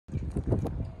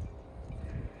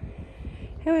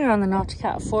Here we are on the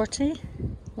Nauticat 40,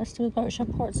 listed with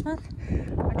Boatshed Portsmouth.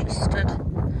 I just stood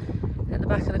at the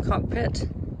back of the cockpit.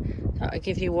 Thought I'd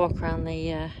give you a walk around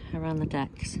the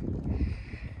decks.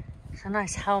 It's a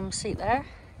nice helm seat there.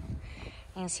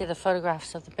 You can see the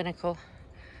photographs of the binnacle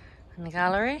and the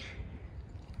gallery.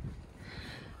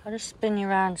 I'll just spin you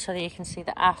around so that you can see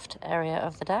the aft area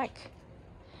of the deck.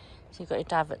 So you've got your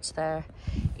davits there,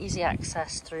 easy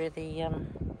access through the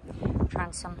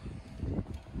transom.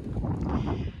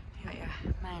 You've got your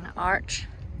main arch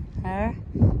there,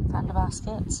 fender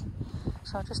baskets.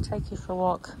 So I'll just take you for a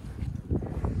walk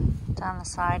down the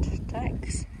side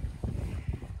decks.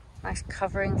 Nice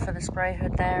covering for the spray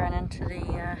hood there and into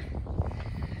the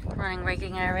running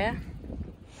rigging area.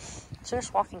 So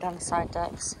just walking down the side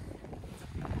decks.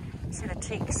 You see the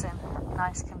teak's in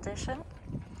nice condition.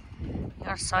 You've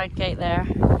got a side gate there.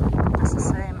 It's the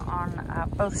same on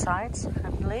both sides, I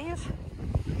believe.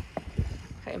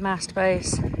 Got your mast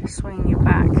base, swinging you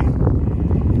back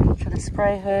to the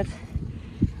spray hood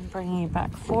and bringing you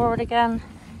back forward again.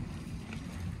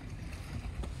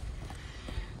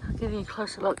 I'll give you a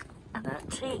closer look at that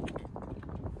teak.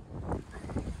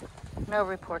 No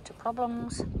reported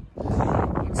problems. You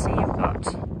can see you've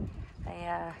got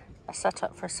a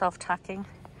setup for self-tacking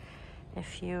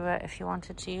if you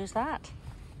wanted to use that.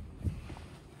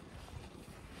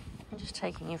 I'm just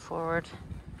taking you forward.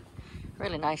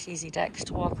 Really nice, easy decks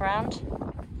to walk around.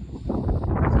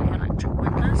 Got your electric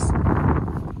windows.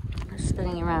 Just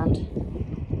spinning around.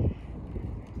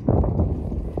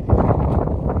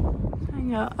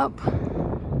 And go up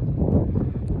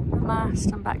the mast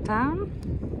and back down.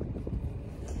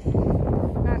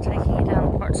 Now taking you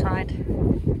down the port side.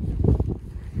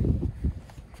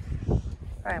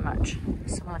 Very much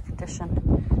similar condition.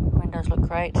 Windows look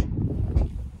great.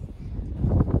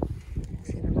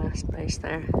 See the mast base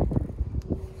there.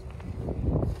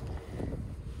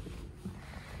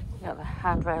 You got the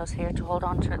handrails here to hold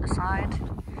on to at the side.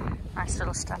 Nice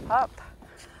little step up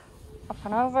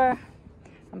and over,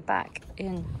 and back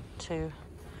into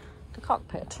the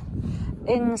cockpit.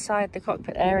 Inside the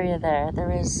cockpit area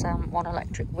there is one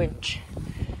electric winch,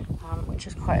 which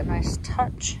is quite a nice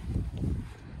touch.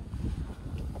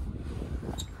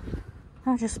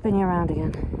 I'll just spin you around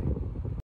again.